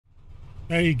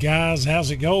Hey guys, how's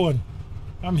it going?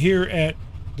 I'm here at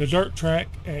the dirt track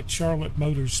at Charlotte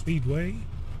Motor Speedway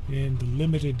in the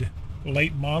limited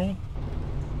late model.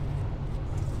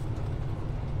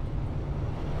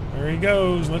 There he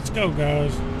goes. Let's go,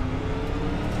 guys. Green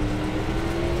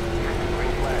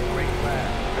flag, green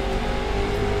flag.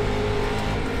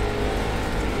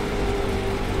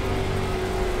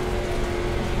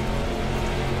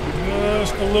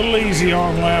 Just a little easy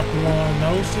on lap one.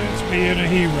 No sense being a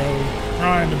hero.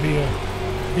 Trying to be a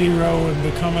hero and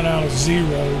becoming out of zero.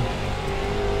 18.4.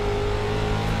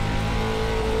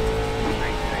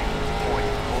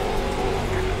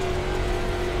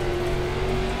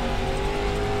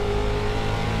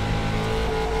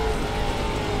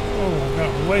 Oh, I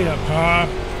got way up high.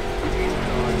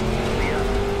 Inside, clear.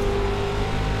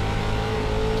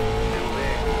 Still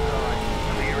there, inside,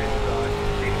 clear inside,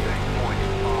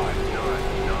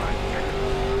 15.599.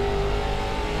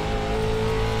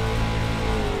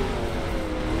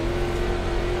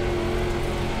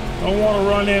 Don't want to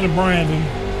run into Brandon.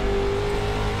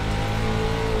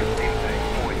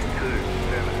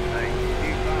 15.278.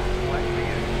 New fast flat for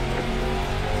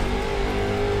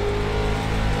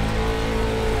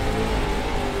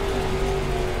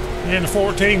you. And the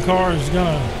 14 car is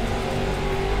gonna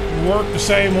work the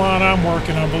same line I'm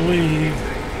working, I believe.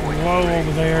 Low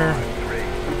over there,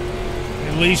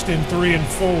 at least in 3 and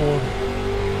 4.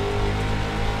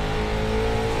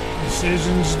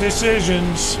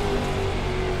 Decisions.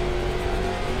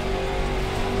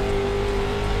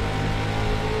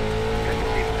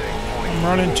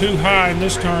 I'm running too high in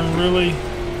this turn, really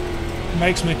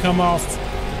makes me come off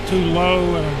too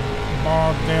low and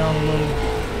bog down a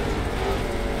little.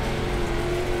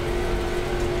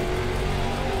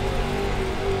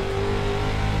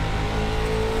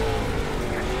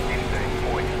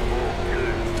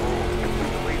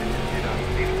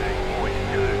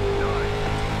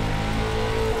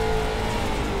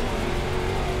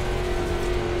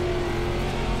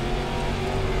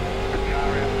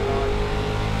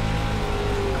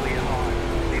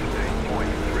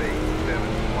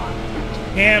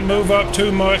 Can't move up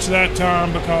too much that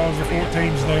time because the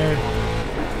 14's there.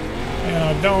 And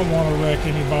I don't want to wreck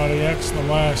anybody. That's the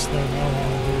last thing I want to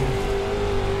do.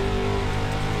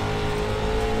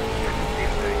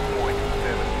 15.753.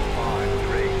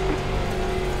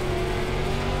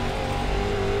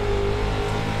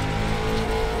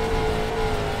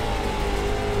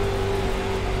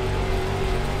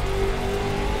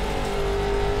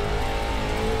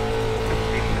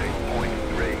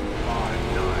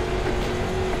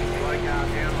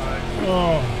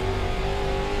 Oh,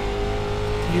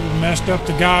 even messed up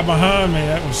the guy behind me.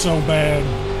 That was so bad.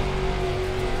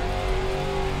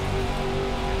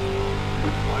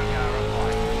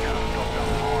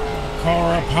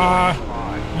 Car up high.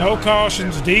 No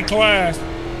cautions. D-class.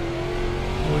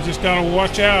 We just got to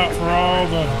watch out for all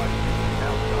the...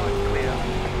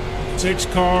 6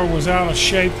 car was out of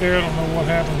shape there. I don't know what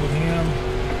happened with him.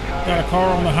 Got a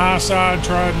car on the high side,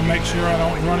 trying to make sure I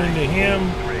don't run into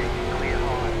him.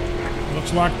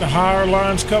 Looks like the higher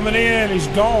line's coming in. He's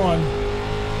gone.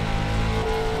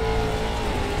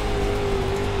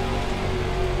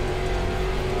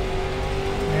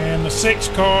 And the 6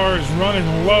 car is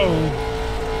running low.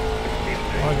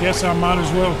 Well, I guess I might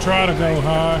as well try to go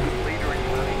high.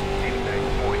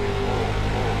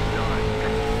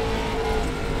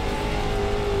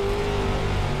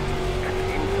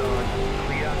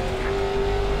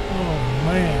 Oh,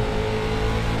 man.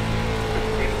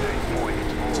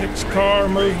 6 car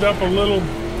moved up a little,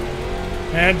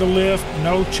 had to lift,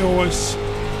 no choice. 6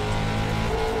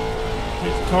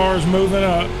 car's moving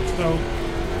up, so.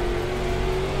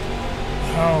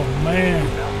 Oh man.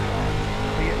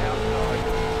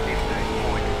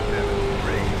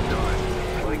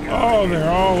 Oh, they're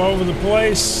all over the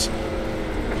place.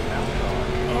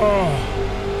 Oh.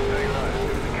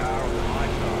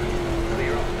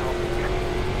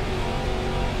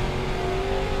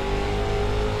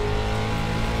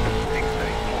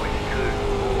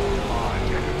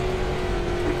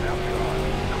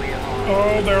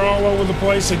 Oh, they're all over the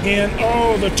place again.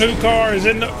 Oh, the 2 car is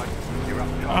in the...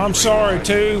 I'm sorry,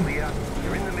 2.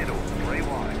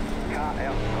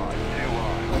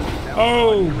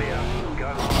 Oh,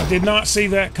 I did not see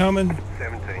that coming.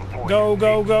 Go,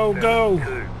 go, go, go.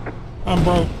 I'm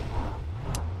broke.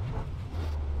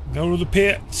 Go to the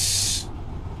pits.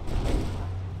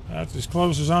 That's as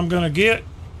close as I'm going to get.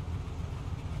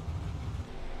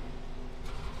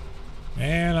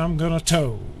 And I'm going to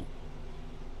tow.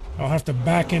 I'll have to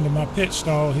back into my pit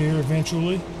stall here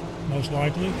eventually, most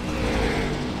likely.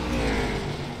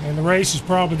 And the race is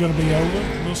probably going to be over.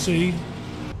 We'll see.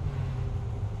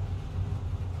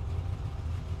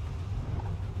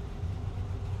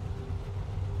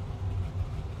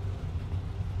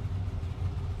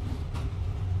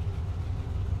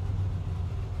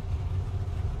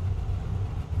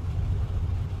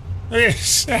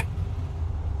 Yes.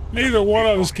 Neither one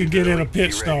of us could get in a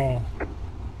pit stall.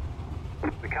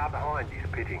 The car behind is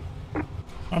pitting.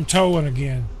 I'm towing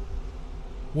again.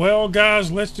 Well,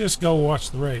 guys, let's just go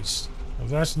watch the race. Well,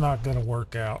 that's not going to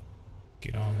work out.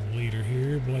 Get on the leader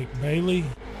here, Blake Bailey.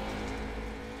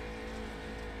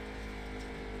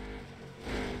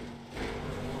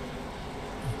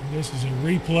 This is a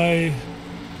replay.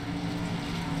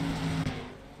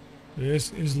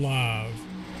 This is live.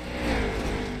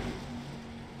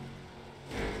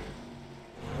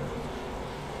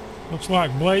 Looks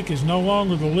like Blake is no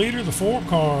longer the leader. The 4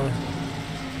 car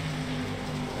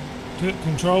took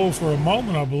control for a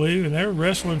moment, I believe, and they're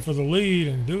wrestling for the lead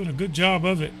and doing a good job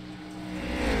of it.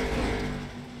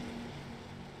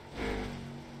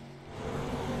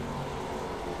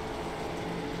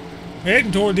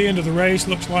 Heading toward the end of the race,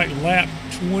 looks like lap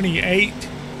 28.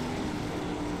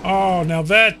 Oh, now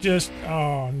that just,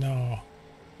 oh no,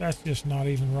 that's just not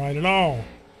even right at all.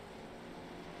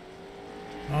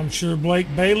 I'm sure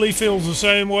Blake Bailey feels the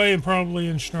same way and probably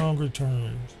in stronger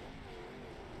terms.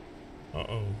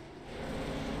 Uh-oh.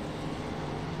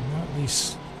 Might be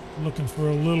looking for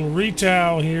a little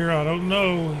retail here. I don't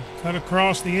know. Cut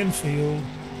across the infield.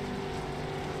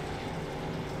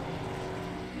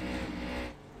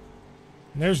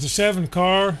 And there's the 7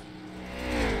 car.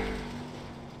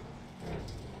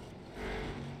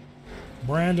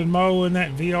 Brandon Moe in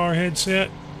that VR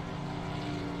headset.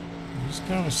 Just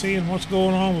kind of seeing what's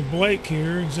going on with Blake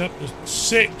here. He's up to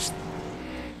 6th.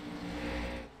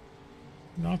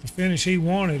 Not the finish he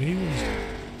wanted. He was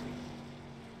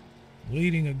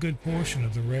leading a good portion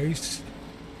of the race.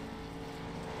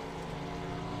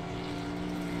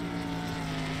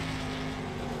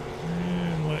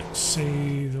 And let's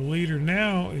see, the leader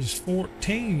now is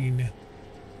 14.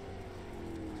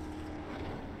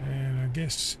 And I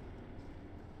guess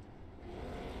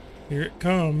here it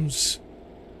comes.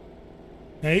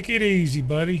 Take it easy,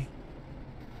 buddy.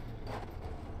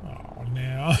 Oh,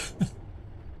 now.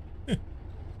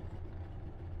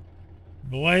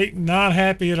 Blake not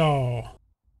happy at all.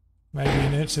 Maybe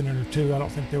an incident or two. I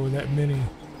don't think there were that many.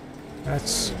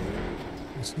 That's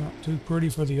not too pretty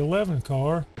for the 11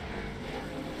 car.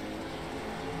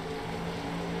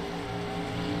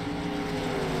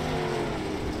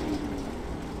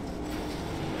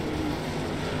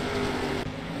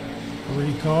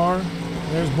 Three car.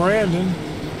 There's Brandon.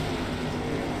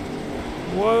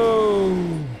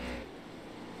 Whoa.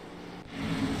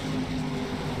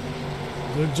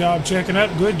 Good job checking up.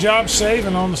 Good job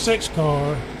saving on the 6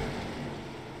 car.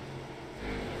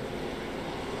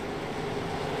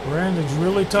 Brandon's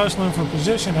really tussling for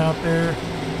position out there.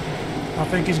 I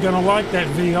think he's going to like that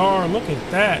VR. Look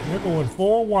at that. They're going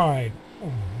 4 wide.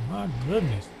 Oh, my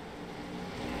goodness.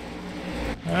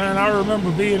 And I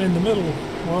remember being in the middle.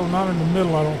 Well, not in the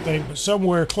middle, I don't think, but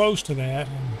somewhere close to that.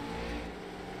 And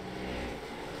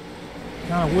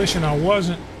kind of wishing I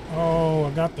wasn't. Oh,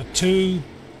 I got the 2.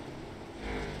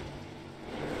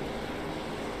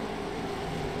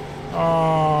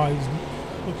 Oh,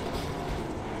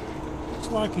 looks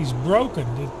like he's broken.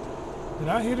 Did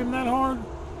I hit him that hard?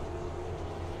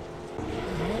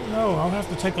 I don't know. I'll have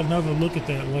to take another look at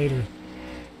that later.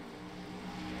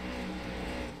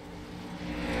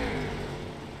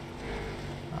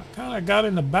 I kind of got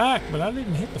in the back, but I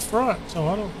didn't hit the front, so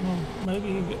I don't know.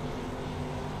 Maybe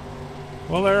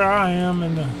well, there I am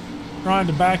trying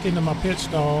to back into my pit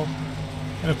stall.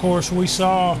 And of course, we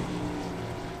saw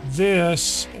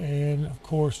this, and of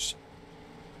course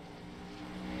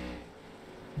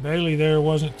Bailey there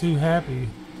wasn't too happy.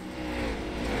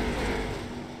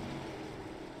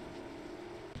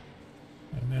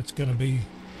 And that's going to be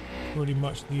pretty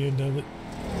much the end of it.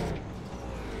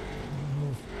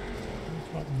 Looks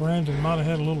like Brandon might have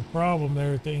had a little problem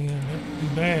there at the end. That'd be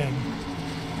bad.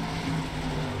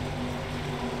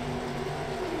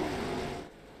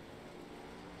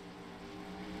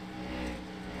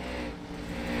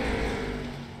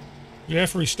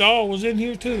 Jeffrey Stahl was in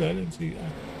here too. I didn't see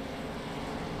that.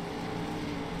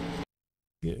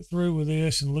 Get through with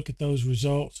this and look at those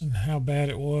results and how bad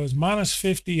it was. Minus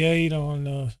 58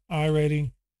 on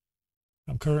iRating.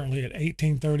 I'm currently at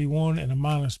 1831 and a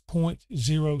minus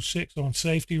 0.06 on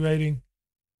safety rating.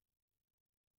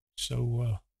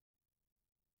 So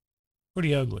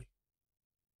pretty ugly.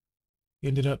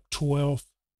 Ended up 12th.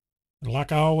 And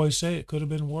like I always say, it could have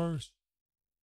been worse.